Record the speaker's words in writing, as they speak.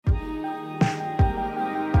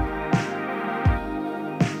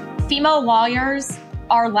Female lawyers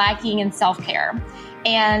are lacking in self-care,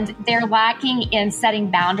 and they're lacking in setting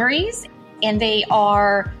boundaries, and they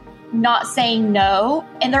are not saying no,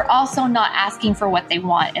 and they're also not asking for what they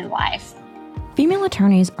want in life. Female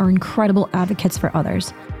attorneys are incredible advocates for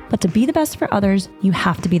others, but to be the best for others, you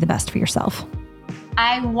have to be the best for yourself.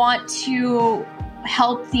 I want to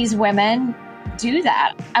help these women do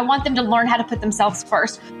that. I want them to learn how to put themselves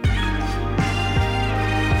first.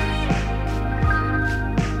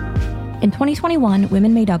 In 2021,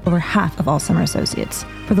 women made up over half of all summer associates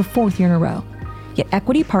for the fourth year in a row. Yet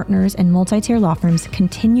equity partners and multi-tier law firms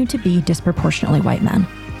continue to be disproportionately white men.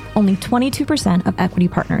 Only 22% of equity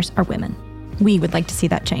partners are women. We would like to see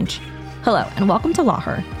that change. Hello, and welcome to Law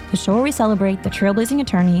Her, the show where we celebrate the trailblazing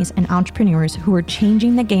attorneys and entrepreneurs who are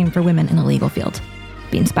changing the game for women in the legal field.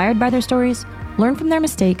 Be inspired by their stories, learn from their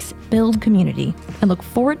mistakes, build community, and look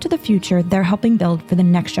forward to the future they're helping build for the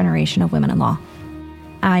next generation of women in law.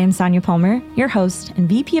 I am Sonia Palmer, your host and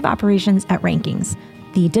VP of Operations at Rankings,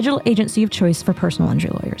 the digital agency of choice for personal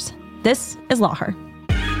injury lawyers. This is Law Her.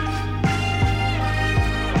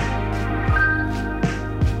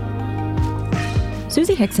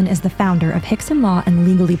 Suzi Hixon is the founder of Hixon Law and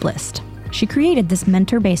Legally Blissed. She created this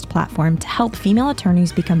mentor-based platform to help female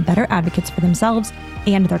attorneys become better advocates for themselves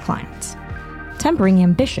and their clients. Tempering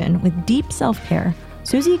ambition with deep self-care,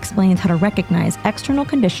 Suzi explains how to recognize external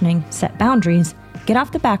conditioning, set boundaries, get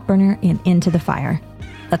off the back burner, and into the fire.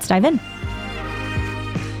 Let's dive in.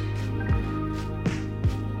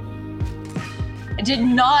 I did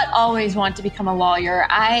not always want to become a lawyer.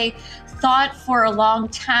 I thought for a long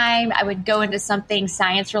time I would go into something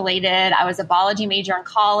science related. I was a biology major in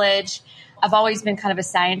college. I've always been kind of a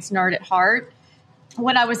science nerd at heart.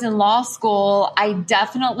 When I was in law school, I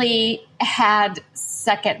definitely had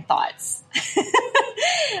second thoughts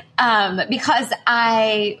because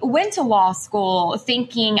I went to law school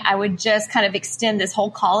thinking I would just kind of extend this whole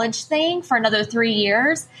college thing for another 3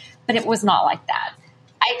 years, but it was not like that.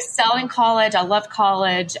 I excelled in college. I loved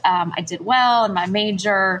college. I did well in my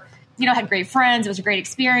major, had great friends. It was a great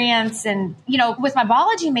experience. And, with my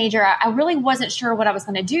biology major, I really wasn't sure what I was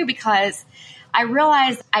going to do because I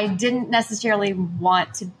realized I didn't necessarily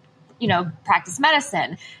want to, practice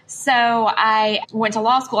medicine. So I went to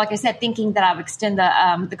law school, like I said, thinking that I would extend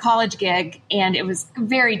the college gig, and it was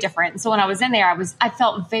very different. So when I was in there, I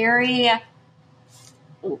felt very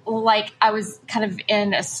like I was kind of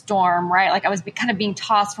in a storm, right? Like I was kind of being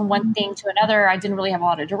tossed from one thing to another. I didn't really have a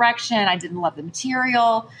lot of direction. I didn't love the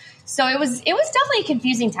material. So it was definitely a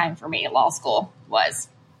confusing time for me. Law school was.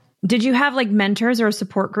 Did you have mentors or a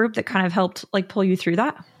support group that kind of helped pull you through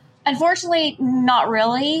that? Unfortunately, not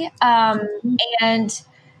really. And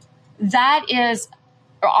that is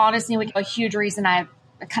honestly a huge reason I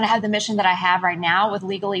kind of have the mission that I have right now with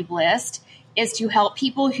Legally Blissed, is to help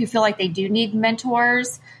people who feel like they do need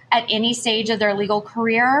mentors at any stage of their legal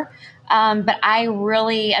career. But I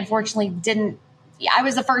really, unfortunately, didn't. I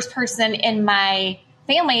was the first person in my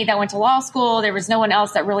family that went to law school. There was no one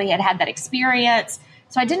else that really had that experience.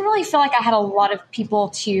 So I didn't really feel like I had a lot of people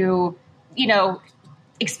to,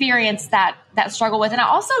 experience that struggle with. And I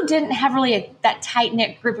also didn't have really that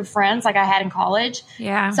tight-knit group of friends like I had in college.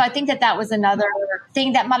 Yeah. So I think that was another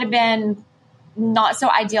thing that might have been not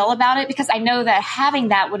so ideal about it, because I know that having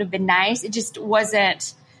that would have been nice. It just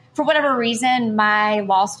wasn't, for whatever reason, my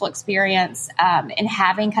law school experience and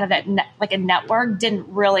having kind of that a network didn't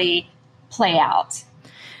really play out.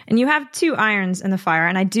 And you have two irons in the fire,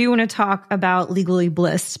 and I do want to talk about Legally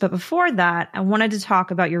Blissed. But before that, I wanted to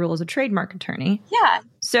talk about your role as a trademark attorney. Yeah.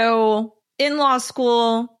 So in law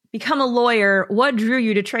school, become a lawyer. What drew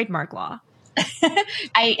you to trademark law?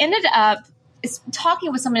 I ended up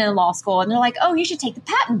talking with someone in law school, and they're like, "Oh, you should take the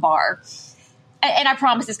patent bar." And I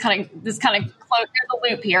promise this kind of close the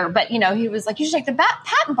loop here, but he was like, "You should take the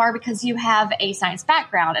patent bar because you have a science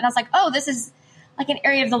background." And I was like, "Oh, this is like an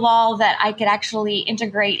area of the law that I could actually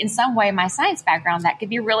integrate in some way my science background. That could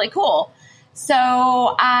be really cool." So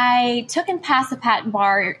I took and passed the patent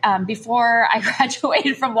bar before I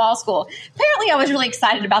graduated from law school. Apparently, I was really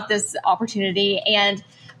excited about this opportunity, and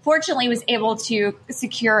fortunately was able to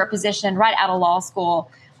secure a position right out of law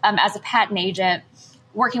school as a patent agent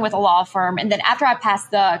working with a law firm. And then after I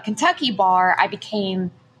passed the Kentucky bar, I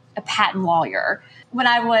became a patent lawyer. When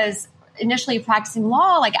I was initially practicing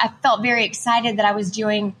law, I felt very excited that I was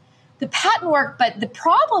doing the patent work. But the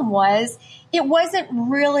problem was it wasn't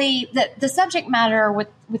really the subject matter with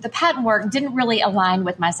the patent work didn't really align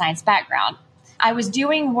with my science background. I was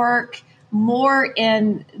doing work more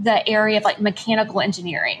in the area of mechanical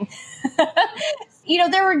engineering.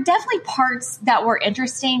 There were definitely parts that were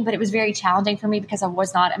interesting, but it was very challenging for me because I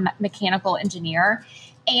was not a mechanical engineer.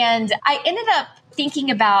 And I ended up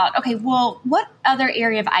thinking about, okay, well, what other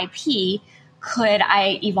area of IP could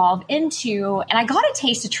I evolve into? And I got a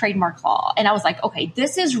taste of trademark law. And I was like, okay,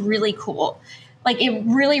 this is really cool. Like, it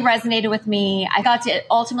really resonated with me. I got to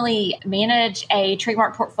ultimately manage a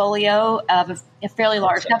trademark portfolio of a fairly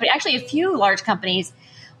large company, actually a few large companies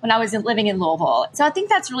when I was living in Louisville. So I think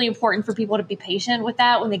that's really important for people to be patient with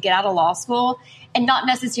that when they get out of law school and not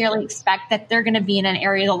necessarily expect that they're going to be in an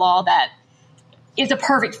area of the law that is a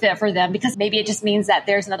perfect fit for them, because maybe it just means that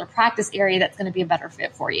there's another practice area that's going to be a better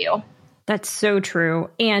fit for you. That's so true.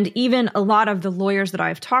 And even a lot of the lawyers that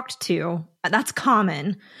I've talked to, that's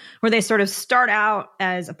common, where they sort of start out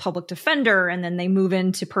as a public defender and then they move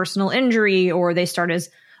into personal injury, or they start as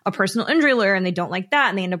a personal injury lawyer and they don't like that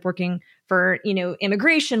and they end up working for,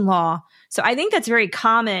 immigration law. So I think that's very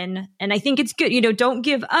common. And I think it's good, don't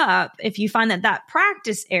give up if you find that that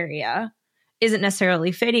practice area isn't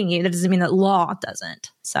necessarily fitting you. That doesn't mean that law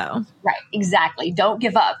doesn't. So right, exactly. Don't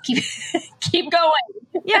give up. Keep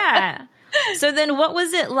going. Yeah. So then what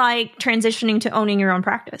was it like transitioning to owning your own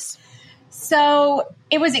practice? So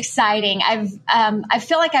it was exciting. I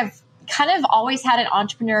feel like I've kind of always had an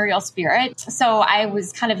entrepreneurial spirit. So I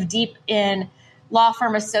was kind of deep in law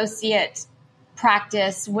firm associate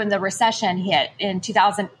practice when the recession hit in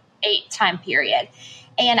 2008 time period.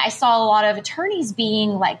 And I saw a lot of attorneys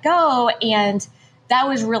being let go. And that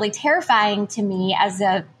was really terrifying to me as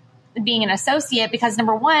being an associate, because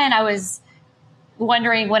number one, I was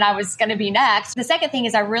wondering when I was going to be next. The second thing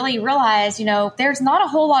is I really realized, there's not a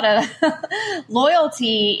whole lot of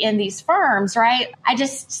loyalty in these firms, right? I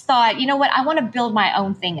just thought, you know what? I want to build my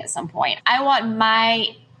own thing at some point. I want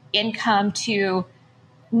my income to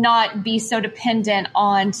not be so dependent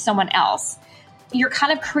on someone else. You're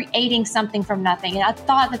kind of creating something from nothing. And I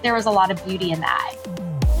thought that there was a lot of beauty in that.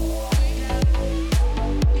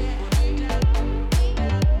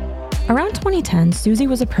 Around 2010, Suzi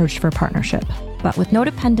was approached for a partnership, but with no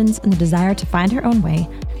dependents and the desire to find her own way,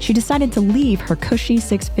 she decided to leave her cushy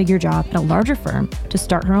six-figure job at a larger firm to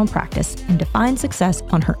start her own practice and define success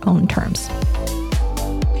on her own terms.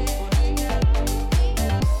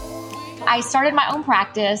 I started my own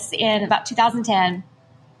practice in about 2010,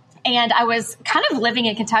 and I was kind of living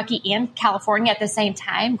in Kentucky and California at the same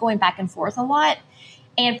time, going back and forth a lot.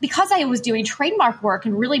 And because I was doing trademark work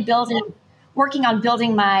and really working on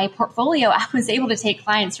building my portfolio, I was able to take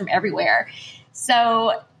clients from everywhere.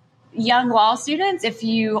 So young law students, if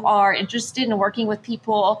you are interested in working with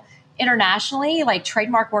people internationally, like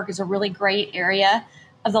trademark work is a really great area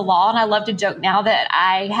of the law. And I love to joke now that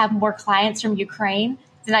I have more clients from Ukraine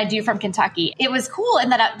than I do from Kentucky. It was cool in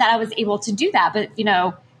that I was able to do that. But,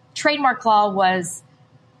 trademark law was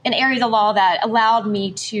an area of the law that allowed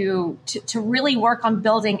me to really work on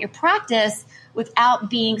building a practice without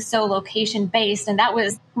being so location based. And that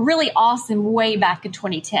was really awesome way back in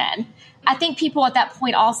 2010. I think people at that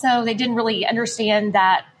point also, they didn't really understand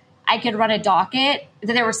that I could run a docket,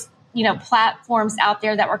 that there was, platforms out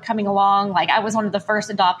there that were coming along. Like I was one of the first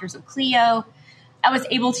adopters of Clio. I was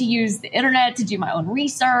able to use the internet to do my own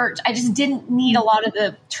research. I just didn't need a lot of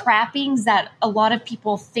the trappings that a lot of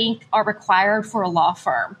people think are required for a law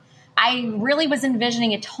firm. I really was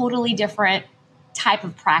envisioning a totally different type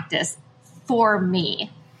of practice for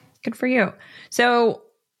me. Good for you. So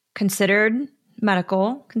considered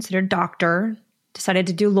medical, considered doctor, decided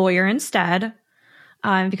to do lawyer instead,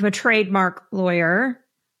 become a trademark lawyer,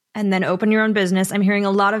 and then open your own business. I'm hearing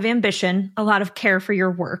a lot of ambition, a lot of care for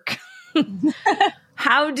your work.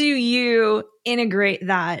 How do you integrate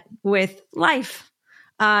that with life?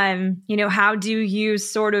 How do you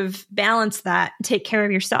sort of balance that, take care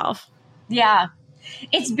of yourself? Yeah,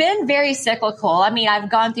 it's been very cyclical. I mean, I've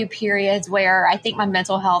gone through periods where I think my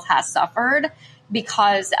mental health has suffered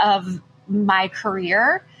because of my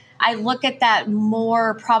career. I look at that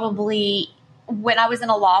more probably when I was in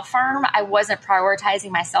a law firm, I wasn't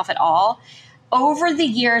prioritizing myself at all. Over the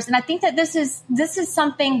years, and I think that this is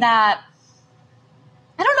something that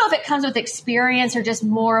I don't know if it comes with experience or just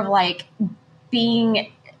more of like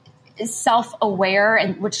being self-aware,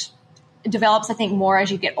 and which develops, I think, more as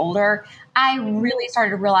you get older. I really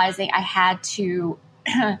started realizing I had to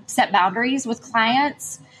set boundaries with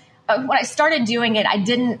clients. When I started doing it, I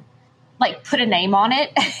didn't like put a name on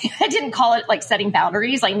it. I didn't call it like setting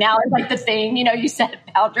boundaries. Like now it's like the thing, you set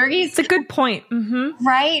boundaries. It's a good point. Mm-hmm.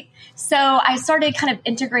 Right. So I started kind of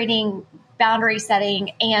integrating boundary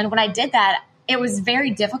setting. And when I did that, it was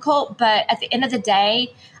very difficult. But at the end of the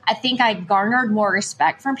day, I think I garnered more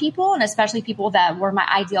respect from people, and especially people that were my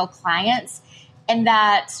ideal clients. And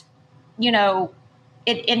that,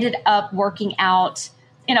 it ended up working out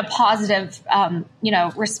in a positive,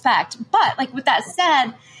 respect. But like with that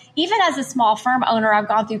said, even as a small firm owner, I've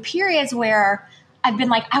gone through periods where I've been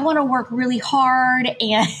like, I want to work really hard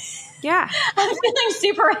and yeah, I'm feeling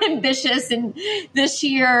super ambitious in this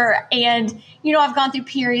year. And, I've gone through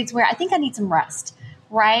periods where I think I need some rest.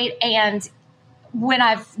 Right. And when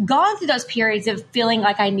I've gone through those periods of feeling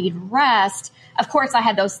like I need rest, of course, I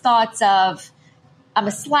had those thoughts of, I'm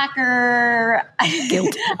a slacker.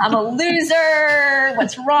 Guilt. I'm a loser.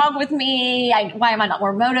 What's wrong with me? Why am I not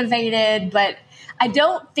more motivated? But I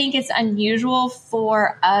don't think it's unusual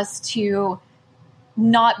for us to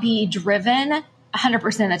not be driven 100%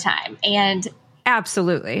 of the time. And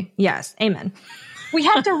absolutely. Yes. Amen. We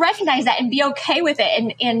have to recognize that and be okay with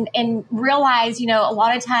it and realize, a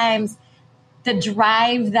lot of times the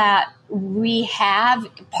drive that we have,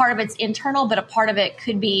 part of it's internal, but a part of it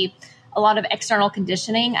could be a lot of external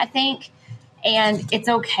conditioning, I think. And it's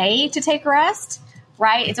okay to take rest,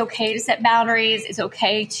 right? It's okay to set boundaries. It's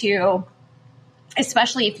okay to,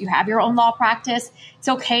 especially if you have your own law practice, it's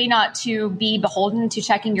okay not to be beholden to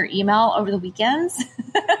checking your email over the weekends.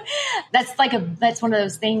 That's one of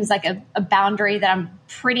those things, like a boundary that I'm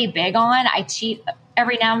pretty big on. I cheat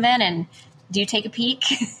every now and then and do take a peek.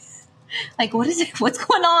 Like, what is it? What's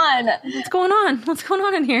going on? What's going on? What's going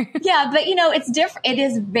on in here? Yeah, but it's different. It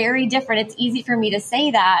is very different. It's easy for me to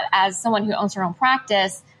say that as someone who owns her own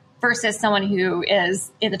practice versus someone who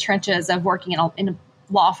is in the trenches of working in a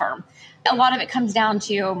law firm. A lot of it comes down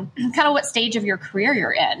to kind of what stage of your career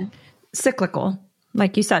you're in. Cyclical,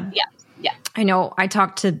 like you said. Yeah. Yeah. I know I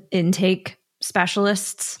talked to intake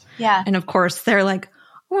specialists. Yeah. And of course they're like,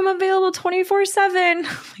 oh, I'm available 24/7.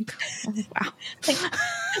 Like, oh, wow. Like,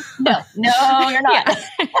 no, you're not.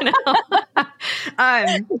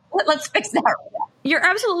 Yeah, let's fix that right now. You're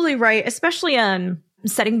absolutely right, especially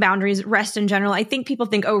setting boundaries, rest in general. I think people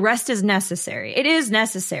think, oh, rest is necessary. It is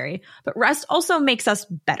necessary, but rest also makes us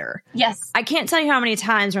better. Yes. I can't tell you how many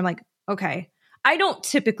times where I'm like, okay, I don't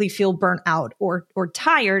typically feel burnt out or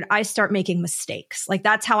tired. I start making mistakes. Like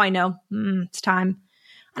that's how I know it's time.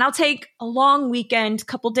 And I'll take a long weekend,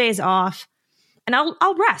 couple days off, and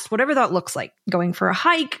I'll rest, whatever that looks like. Going for a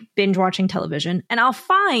hike, binge watching television. And I'll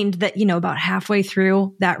find that, about halfway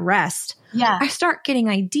through that rest, I start getting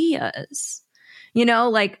ideas.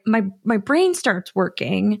 Like my brain starts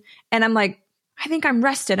working and I'm like, I think I'm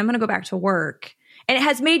rested. I'm going to go back to work. And it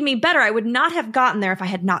has made me better. I would not have gotten there if I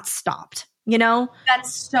had not stopped,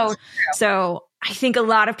 That's so true. So I think a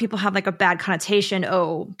lot of people have like a bad connotation.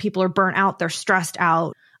 Oh, people are burnt out. They're stressed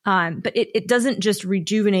out. But it doesn't just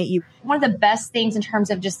rejuvenate you. One of the best things in terms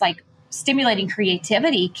of just like stimulating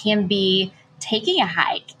creativity can be taking a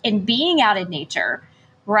hike and being out in nature,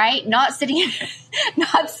 right? Not sitting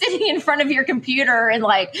in front of your computer and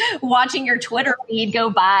like watching your Twitter feed go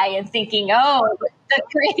by and thinking, oh, the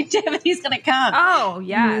creativity is going to come. Oh,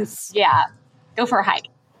 yes. Yeah. Go for a hike.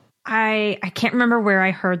 I can't remember where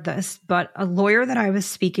I heard this, but a lawyer that I was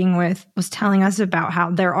speaking with was telling us about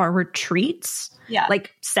how there are retreats,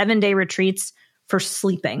 like 7-day retreats for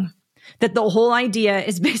sleeping. That the whole idea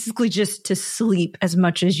is basically just to sleep as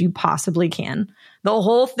much as you possibly can. The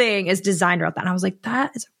whole thing is designed around that. And I was like,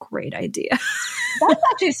 that is a great idea. That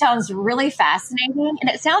actually sounds really fascinating. And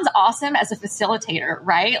it sounds awesome as a facilitator,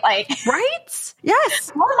 right? Like, right?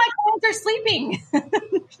 Yes. All of my clients are sleeping.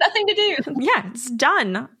 There's nothing to do. Yeah, it's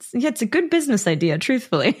done. It's a good business idea,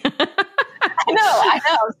 truthfully. I know.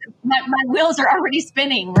 My wheels are already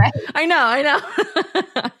spinning, right? I know.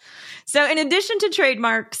 So in addition to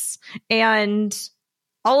trademarks and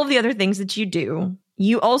all of the other things that you do,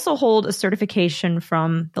 you also hold a certification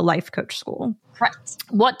from the Life Coach School. Correct.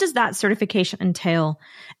 What does that certification entail,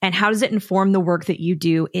 and how does it inform the work that you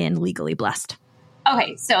do in Legally Blessed?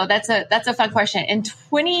 Okay, so that's a fun question. In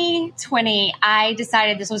 2020, I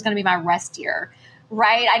decided this was going to be my rest year.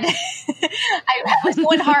 Right. I was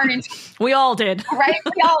going hard. We all did. Right.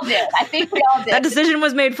 We all did. I think we all did. That decision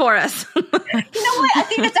was made for us. You know what? I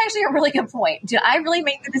think that's actually a really good point. Did I really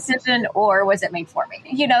make the decision or was it made for me?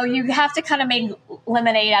 You have to kind of make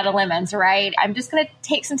lemonade out of lemons, right? I'm just going to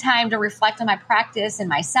take some time to reflect on my practice and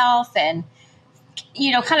myself and,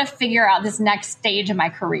 kind of figure out this next stage of my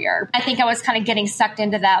career. I think I was kind of getting sucked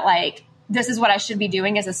into that, like, this is what I should be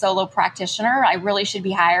doing as a solo practitioner. I really should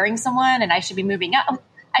be hiring someone and I should be moving up.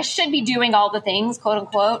 I should be doing all the things, quote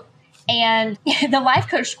unquote. And the Life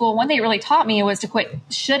Coach School, one thing it really taught me was to quit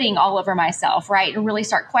shoulding all over myself, right? And really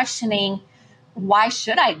start questioning, why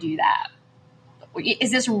should I do that?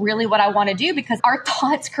 Is this really what I want to do? Because our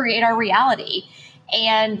thoughts create our reality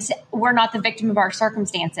and we're not the victim of our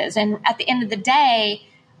circumstances. And at the end of the day,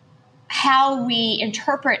 how we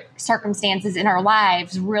interpret circumstances in our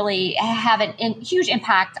lives really have a huge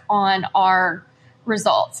impact on our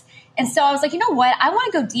results. And so I was like, you know what? I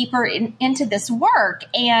want to go deeper into this work.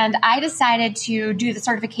 And I decided to do the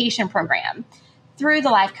certification program through the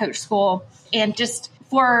Life Coach School. And just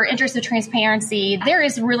for interest of transparency, there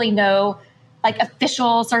is really no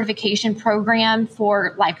official certification program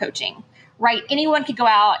for life coaching, right? Anyone could go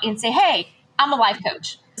out and say, hey, I'm a life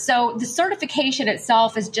coach. So the certification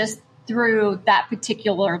itself is just through that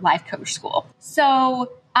particular life coach school.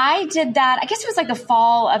 So I did that, I guess it was the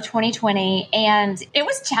fall of 2020, and it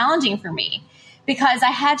was challenging for me because I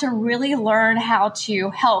had to really learn how to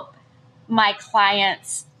help my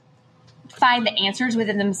clients find the answers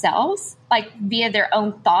within themselves, via their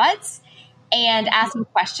own thoughts, and asking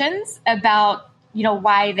questions about,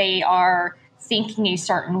 why they are thinking a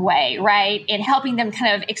certain way, right? And helping them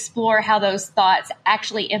kind of explore how those thoughts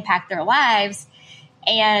actually impact their lives.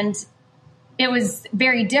 And it was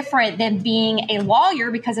very different than being a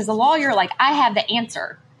lawyer, because as a lawyer, I have the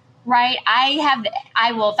answer, right?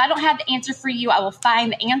 If I don't have the answer for you, I will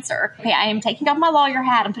find the answer. Okay, I am taking off my lawyer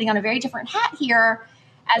hat. I'm putting on a very different hat here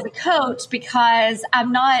as a coach, because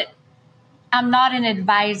I'm not an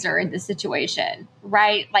advisor in this situation,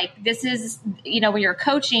 right? This is, when you're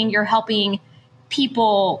coaching, you're helping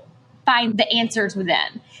people find the answers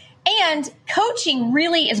within. And coaching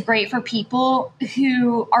really is great for people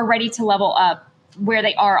who are ready to level up where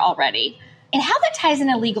they are already. And how that ties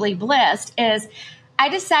into Legally Blissed is I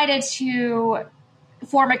decided to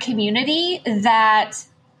form a community that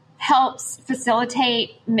helps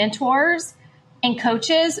facilitate mentors and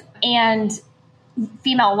coaches and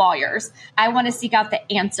female lawyers. I want to seek out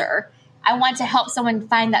the answer. I want to help someone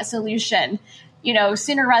find that solution,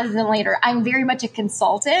 sooner rather than later. I'm very much a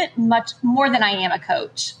consultant, much more than I am a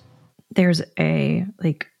coach. There's a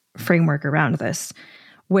framework around this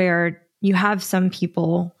where you have some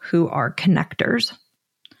people who are connectors,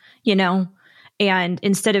 and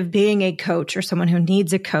instead of being a coach or someone who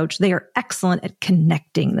needs a coach, they are excellent at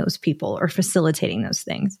connecting those people or facilitating those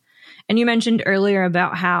things. And you mentioned earlier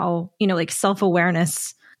about how,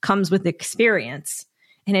 self-awareness comes with experience.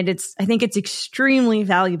 And I think it's extremely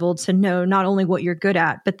valuable to know not only what you're good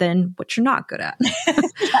at, but then what you're not good at.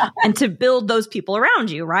 And to build those people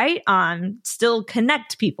around you, right? Still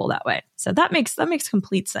connect people that way. So that makes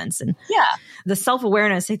complete sense. And the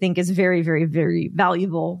self-awareness, I think, is very, very, very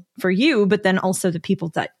valuable for you, but then also the people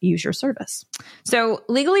that use your service. So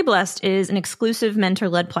Legally Blessed is an exclusive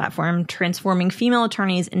mentor-led platform transforming female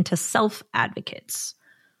attorneys into self-advocates.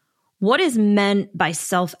 What is meant by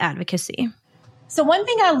self-advocacy? So one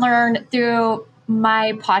thing I learned through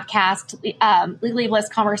my podcast, Legally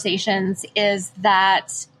Blissed Conversations, is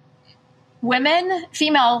that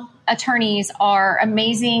female attorneys are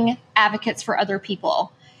amazing advocates for other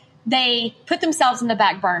people. They put themselves in the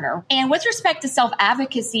back burner. And with respect to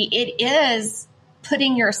self-advocacy, it is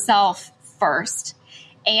putting yourself first.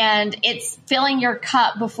 And it's filling your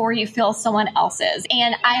cup before you fill someone else's.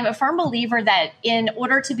 And I am a firm believer that in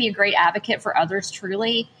order to be a great advocate for others,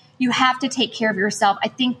 truly, you have to take care of yourself. I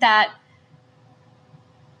think that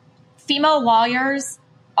female lawyers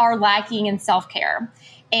are lacking in self-care,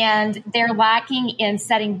 and they're lacking in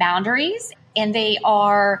setting boundaries, and they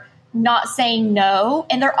are not saying no,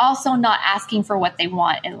 and they're also not asking for what they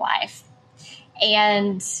want in life.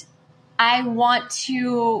 And I want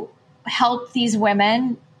to help these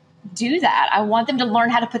women do that. I want them to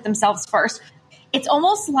learn how to put themselves first. It's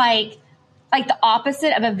almost like the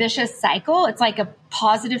opposite of a vicious cycle. It's like a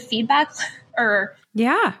positive feedback or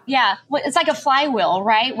yeah. Well, it's like a flywheel,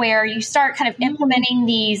 right? Where you start kind of implementing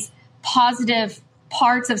these positive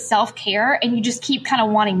parts of self-care and you just keep kind of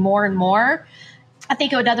wanting more and more. I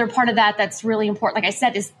think another part of that that's really important, like I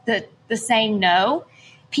said, is the saying no.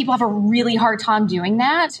 People have a really hard time doing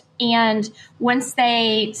that. And once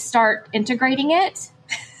they start integrating it,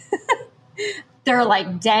 they're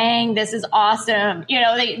like, dang, this is awesome.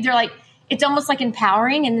 They're like, it's almost like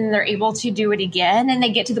empowering, and then they're able to do it again. And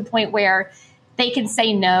they get to the point where they can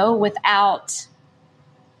say no without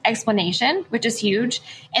explanation, which is huge.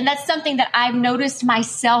 And that's something that I've noticed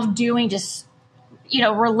myself doing just,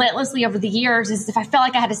 relentlessly over the years, is if I felt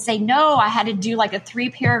like I had to say no, I had to do like a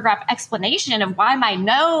 3-paragraph explanation of why my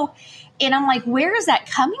no. And I'm like, where is that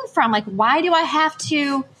coming from? Like, why do I have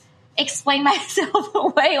to explain myself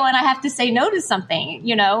away when I have to say no to something,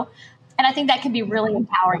 And I think that can be really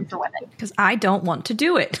empowering for women. Because I don't want to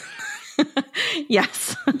do it.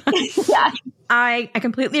 Yes. Yeah. I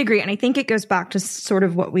completely agree. And I think it goes back to sort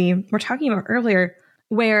of what we were talking about earlier,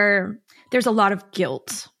 where there's a lot of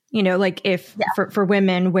guilt, for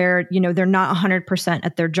women where, they're not 100%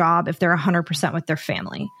 at their job, if they're 100% with their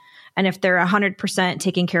family. And if they're 100%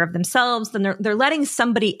 taking care of themselves, then they're letting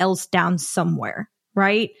somebody else down somewhere,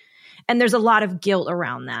 right? And there's a lot of guilt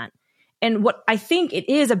around that. And what I think it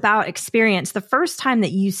is about experience, the first time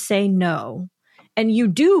that you say no, and you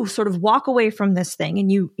do sort of walk away from this thing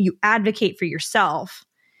and you advocate for yourself,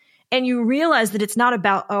 and you realize that it's not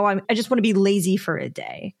about, I just want to be lazy for a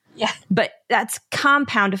day. Yeah. But that's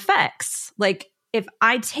compound effects. Like if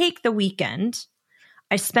I take the weekend,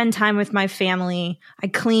 I spend time with my family, I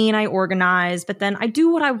clean, I organize, but then I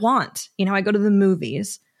do what I want. I go to the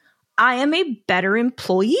movies. I am a better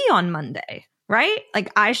employee on Monday, right?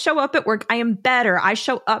 Like I show up at work, I am better. I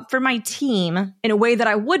show up for my team in a way that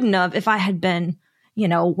I wouldn't have if I had been,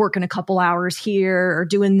 working a couple hours here or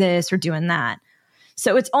doing this or doing that.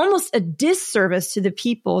 So it's almost a disservice to the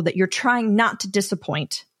people that you're trying not to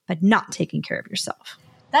disappoint by not taking care of yourself.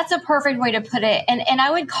 That's a perfect way to put it. And I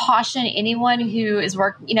would caution anyone who is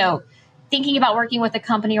thinking about working with a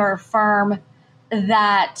company or a firm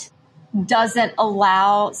that doesn't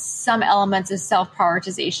allow some elements of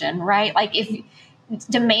self-prioritization, right? Like if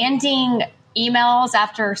demanding emails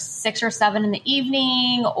after 6 or 7 in the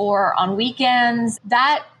evening or on weekends,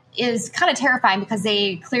 that is kind of terrifying because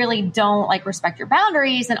they clearly don't respect your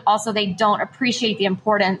boundaries. And also they don't appreciate the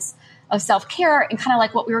importance of self-care, and kind of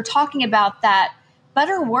like what we were talking about, that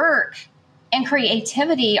better work and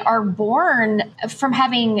creativity are born from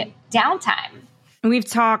having downtime. We've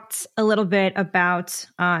talked a little bit about,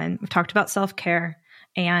 we've talked about self-care,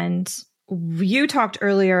 and you talked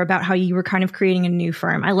earlier about how you were kind of creating a new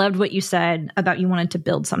firm. I loved what you said about you wanted to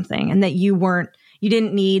build something and that you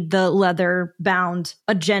didn't need the leather bound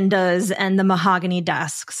agendas and the mahogany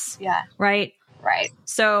desks. Yeah. Right? Right.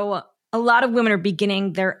 So a lot of women are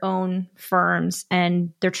beginning their own firms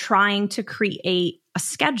and they're trying to create a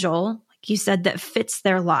schedule, like you said, that fits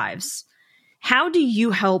their lives. How do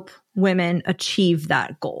you help women achieve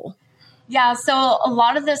that goal? Yeah, so a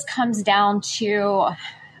lot of this comes down to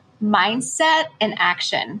mindset and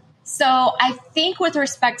action. So I think with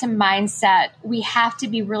respect to mindset, we have to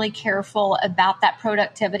be really careful about that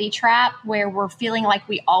productivity trap where we're feeling like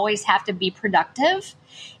we always have to be productive,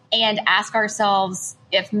 and ask ourselves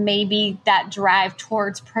if maybe that drive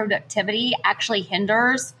towards productivity actually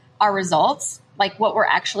hinders our results, like what we're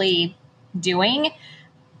actually doing.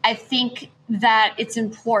 I think that it's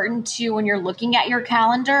important to, when you're looking at your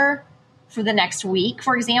calendar for the next week,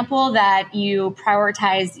 for example, that you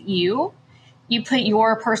prioritize you put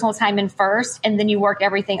your personal time in first, and then you work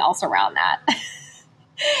everything else around that.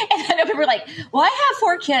 And I know people are like, well, I have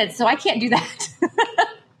 4 kids, so I can't do that.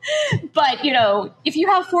 But, if you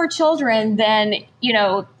have 4 children, then,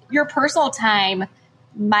 your personal time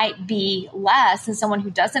might be less than someone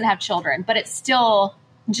who doesn't have children, but it's still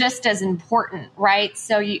just as important, right?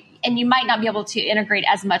 So you might not be able to integrate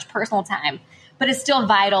as much personal time, but it's still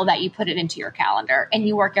vital that you put it into your calendar and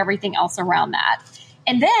you work everything else around that.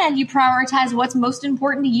 And then you prioritize what's most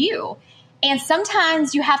important to you. And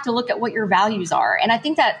sometimes you have to look at what your values are. And I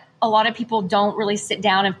think that a lot of people don't really sit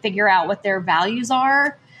down and figure out what their values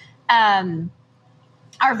are.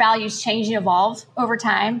 Our values change and evolve over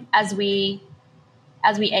time as we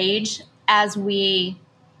age, as we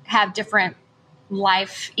have different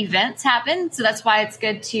life events happen. So that's why it's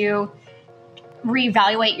good to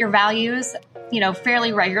reevaluate your values,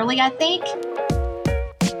 fairly regularly, I think.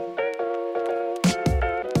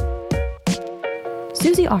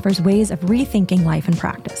 Suzi offers ways of rethinking life and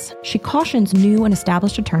practice. She cautions new and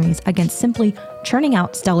established attorneys against simply churning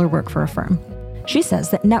out stellar work for a firm. She says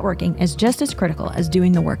that networking is just as critical as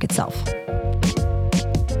doing the work itself.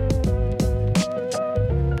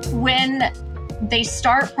 When they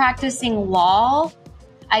start practicing law,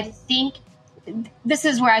 I think this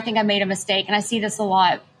is where I think I made a mistake, and I see this a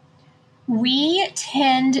lot.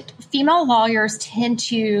 Female lawyers tend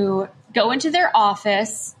to go into their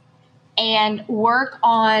office and work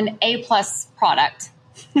on A+ product.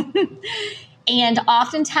 And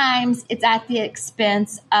oftentimes it's at the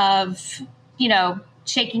expense of,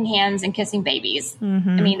 shaking hands and kissing babies. Mm-hmm.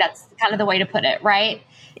 I mean, that's kind of the way to put it, right?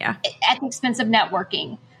 Yeah. At the expense of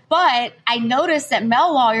networking. But I noticed that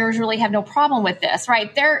male lawyers really have no problem with this,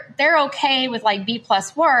 right? They're okay with B+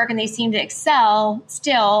 work, and they seem to excel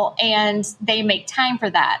still, and they make time for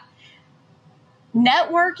that.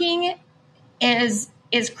 Networking is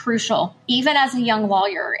crucial, even as a young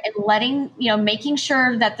lawyer, and making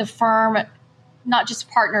sure that the firm, not just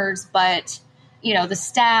partners, but the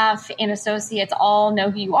staff and associates all know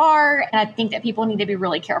who you are. And I think that people need to be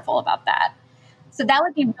really careful about that. So that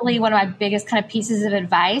would be really one of my biggest kind of pieces of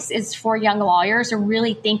advice, is for young lawyers to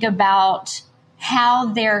really think about how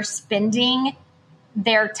they're spending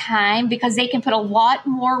their time, because they can put a lot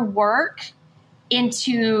more work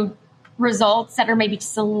into results that are maybe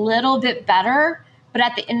just a little bit better, but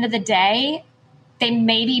at the end of the day, they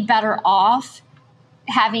may be better off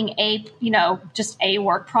having just a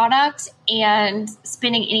work product and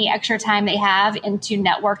spending any extra time they have into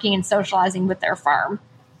networking and socializing with their firm.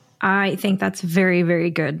 I think that's very,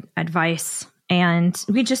 very good advice. And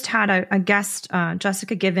we just had a guest,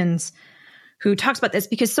 Jessica Givens, who talks about this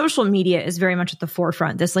because social media is very much at the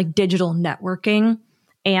forefront, this like digital networking.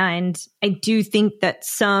 And I do think that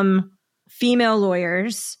some female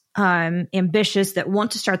lawyers, ambitious, that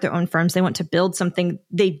want to start their own firms, they want to build something,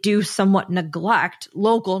 they do somewhat neglect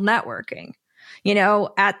local networking,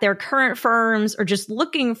 at their current firms, or just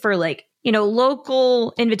looking for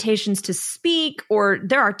local invitations to speak, or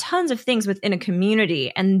there are tons of things within a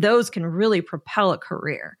community, and those can really propel a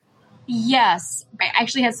career. Yes. I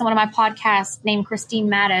actually had someone on my podcast named Christine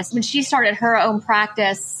Mattis. When she started her own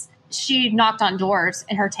practice, she knocked on doors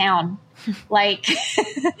in her town. And,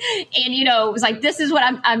 it was like, this is what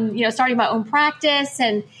I'm starting my own practice.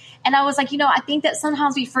 And I was like, I think that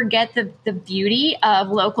sometimes we forget the beauty of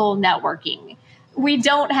local networking. We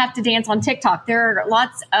don't have to dance on TikTok. There are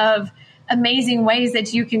lots of amazing ways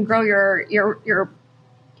that you can grow your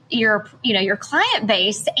client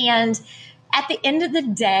base. And at the end of the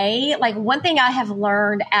day, one thing I have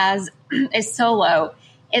learned as a solo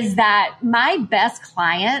is that my best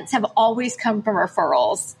clients have always come from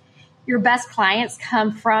referrals. Your best clients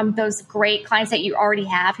come from those great clients that you already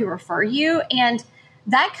have who refer you. And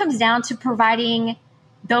that comes down to providing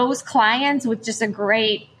those clients with just a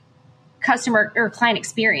great customer or client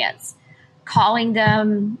experience, calling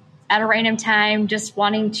them at a random time, just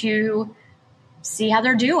wanting to see how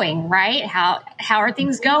they're doing, right? How are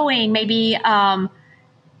things going? Maybe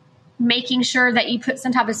making sure that you put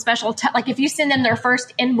some type of special, if you send them their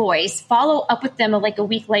first invoice, follow up with them a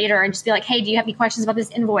week later and just be like, hey, do you have any questions about this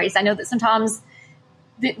invoice? I know that sometimes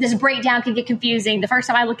this breakdown can get confusing. The first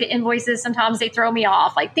time I look at invoices, sometimes they throw me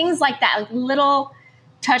off. Things like that, little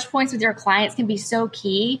touch points with your clients can be so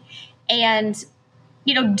key. And,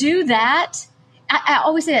 do that. I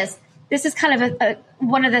always say this. This is kind of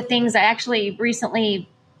one of the things I actually recently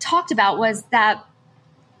talked about was that,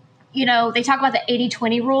 they talk about the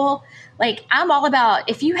 80-20 rule. I'm all about,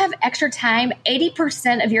 if you have extra time,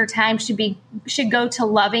 80% of your time should go to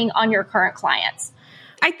loving on your current clients.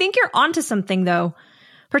 I think you're onto something though,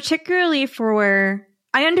 particularly for where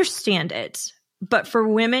I understand it, but for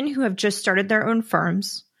women who have just started their own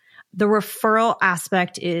firms, the referral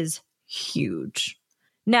aspect is huge.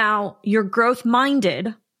 Now, you're growth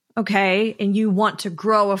minded, okay, and you want to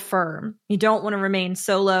grow a firm. You don't want to remain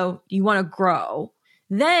solo. You want to grow.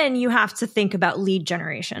 Then you have to think about lead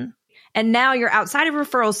generation. And now you're outside of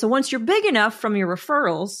referrals. So once you're big enough from your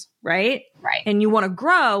referrals, right? Right. And you want to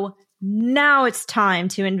grow, now it's time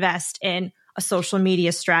to invest in a social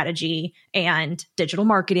media strategy and digital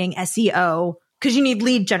marketing, SEO, because you need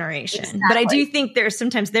lead generation. Exactly. But I do think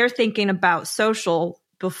sometimes they're thinking about social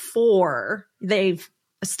before they've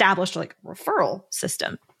established a referral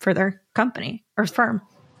system for their company or firm.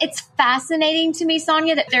 It's fascinating to me,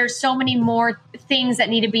 Sonia, that there's so many more things that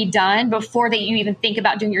need to be done before that you even think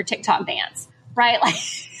about doing your TikTok dance, right?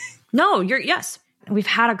 No, yes. We've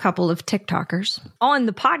had a couple of TikTokers on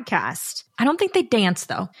the podcast. I don't think they dance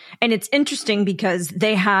though. And it's interesting because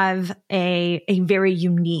they have a very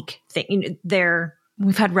unique thing.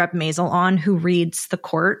 We've had Rep Maisel on who reads the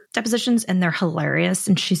court depositions and they're hilarious.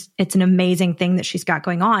 And it's an amazing thing that she's got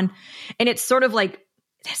going on. And it's sort of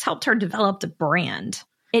it's helped her develop a brand.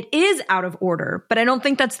 It is out of order, but I don't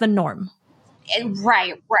think that's the norm.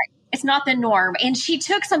 Right. It's not the norm. And she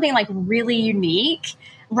took something really unique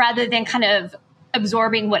rather than kind of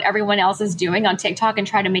absorbing what everyone else is doing on TikTok and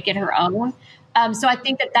try to make it her own. So I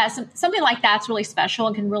think that's something like that's really special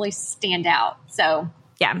and can really stand out. So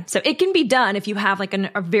yeah, so it can be done if you have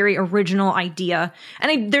a very original idea.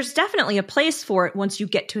 And there's definitely a place for it once you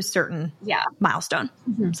get to a certain milestone.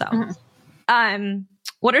 Mm-hmm. So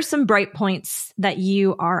what are some bright points that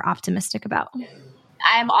you are optimistic about?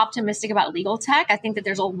 I'm optimistic about legal tech. I think that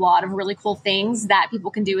there's a lot of really cool things that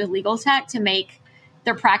people can do with legal tech to make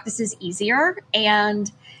their practices easier.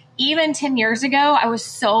 And even 10 years ago, I was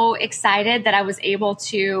so excited that I was able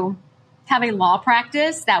to have a law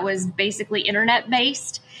practice that was basically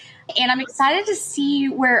internet-based. And I'm excited to see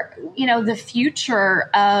where, the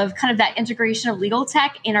future of kind of that integration of legal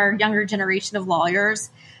tech in our younger generation of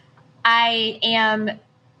lawyers. I am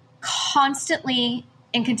constantly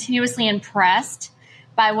and continuously impressed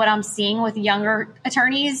by what I'm seeing with younger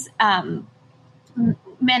attorneys,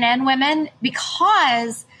 men and women,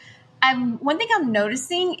 because one thing I'm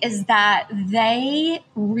noticing is that they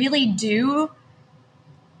really do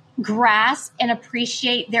grasp and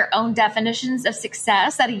appreciate their own definitions of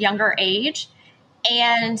success at a younger age.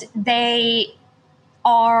 And they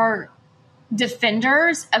are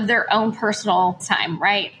defenders of their own personal time,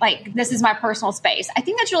 right? Like, this is my personal space. I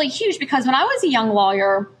think that's really huge because when I was a young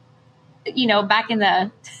lawyer, back in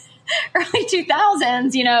the early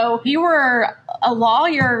 2000s, you were a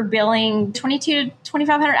lawyer billing 2,200 to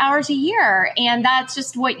 2,500 hours a year. And that's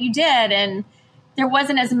just what you did. And there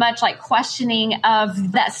wasn't as much like questioning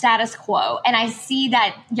of that status quo. And I see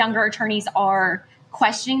that younger attorneys are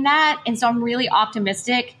questioning that. And so I'm really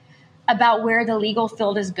optimistic about where the legal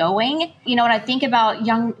field is going. When I think about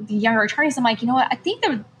the younger attorneys, I'm like, I think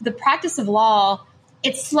the practice of law,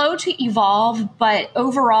 it's slow to evolve, but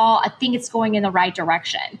overall, I think it's going in the right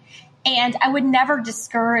direction. And I would never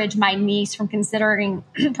discourage my niece from considering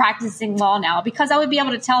practicing law now, because I would be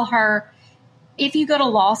able to tell her, if you go to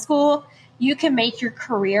law school, you can make your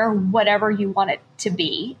career whatever you want it to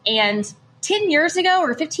be. And 10 years ago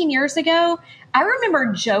or 15 years ago, I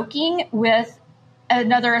remember joking with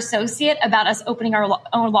another associate about us opening our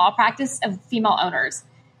own law practice of female owners.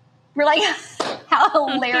 We're like, how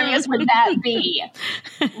hilarious would that be?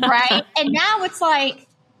 Right? And now it's like,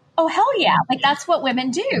 oh, hell yeah. Like, that's what women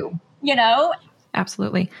do,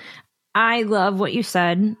 Absolutely. I love what you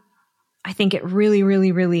said. I think it really,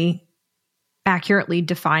 really, really accurately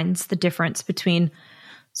defines the difference between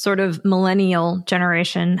sort of millennial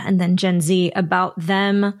generation and then Gen Z, about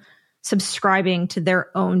them subscribing to their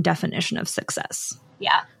own definition of success.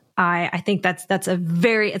 Yeah. I think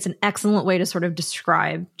it's an excellent way to sort of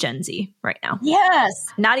describe Gen Z right now. Yes.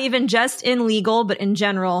 Not even just in legal, but in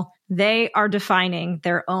general, they are defining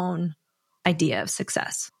their own idea of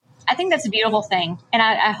success. I think that's a beautiful thing. And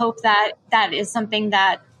I hope that is something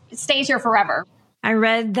that stays here forever. I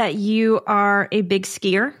read that you are a big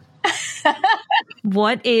skier.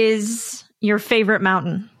 What is your favorite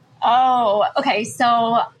mountain? Oh, okay.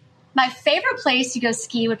 So my favorite place to go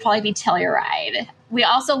ski would probably be Telluride. We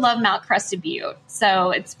also love Mount Crested Butte.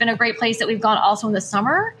 So it's been a great place that we've gone also in the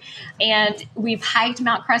summer. And we've hiked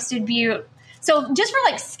Mount Crested Butte. So just for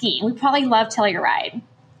like skiing, we probably love Telluride.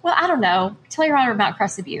 Well, I don't know. Telluride or Mount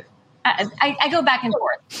Crested Butte. I go back and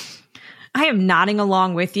forth. I am nodding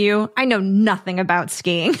along with you. I know nothing about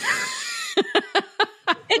skiing.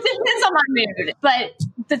 It depends on my mood. But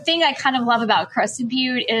the thing I kind of love about Crested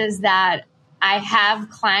Butte is that I have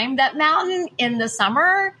climbed that mountain in the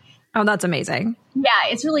summer. Oh, that's amazing. Yeah,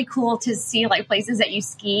 it's really cool to see like places that you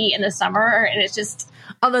ski in the summer. And it's just...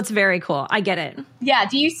 Oh, that's very cool. I get it. Yeah.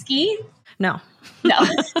 Do you ski? No.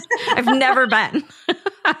 I've never been.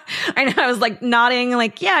 I know. I was like nodding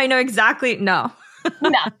like, yeah, I know exactly. No.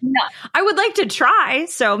 No. I would like to try.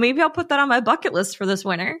 So maybe I'll put that on my bucket list for this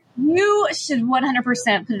winter. You should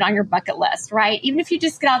 100% put it on your bucket list, right? Even if you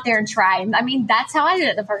just get out there and try. I mean, that's how I did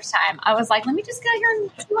it the first time. I was like, let me just get out here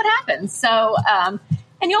and see what happens. So, and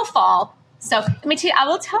you'll fall. So let me tell you, I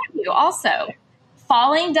will tell you also,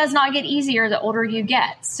 falling does not get easier the older you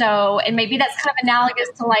get. So, and maybe that's kind of analogous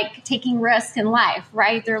to like taking risks in life,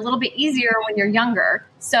 right? They're a little bit easier when you're younger.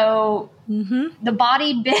 So the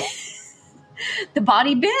body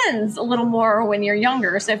bends a little more when you're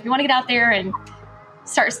younger. So if you want to get out there and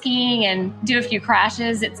start skiing and do a few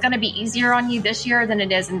crashes, it's going to be easier on you this year than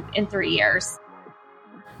it is in 3 years.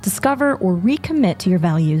 Discover or recommit to your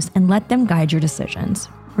values and let them guide your decisions.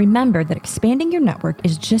 Remember that expanding your network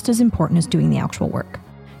is just as important as doing the actual work.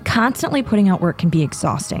 Constantly putting out work can be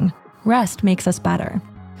exhausting. Rest makes us better.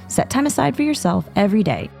 Set time aside for yourself every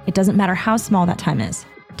day. It doesn't matter how small that time is.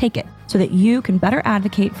 Take it so that you can better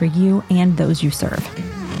advocate for you and those you serve.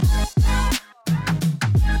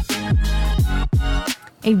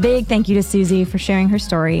 A big thank you to Suzi for sharing her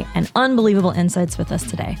story and unbelievable insights with us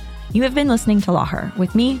today. You have been listening to Law Her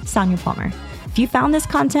with me, Sonia Palmer. If you found this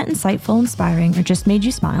content insightful, inspiring, or just made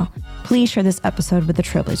you smile, please share this episode with the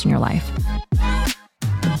trailblazers in your life.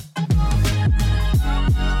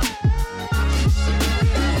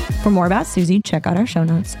 For more about Suzi, check out our show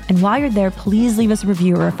notes. And while you're there, please leave us a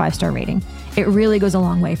review or a 5-star rating. It really goes a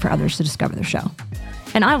long way for others to discover the show.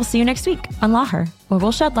 And I will see you next week on Law Her, where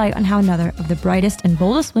we'll shed light on how another of the brightest and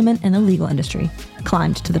boldest women in the legal industry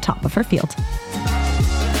climbed to the top of her field.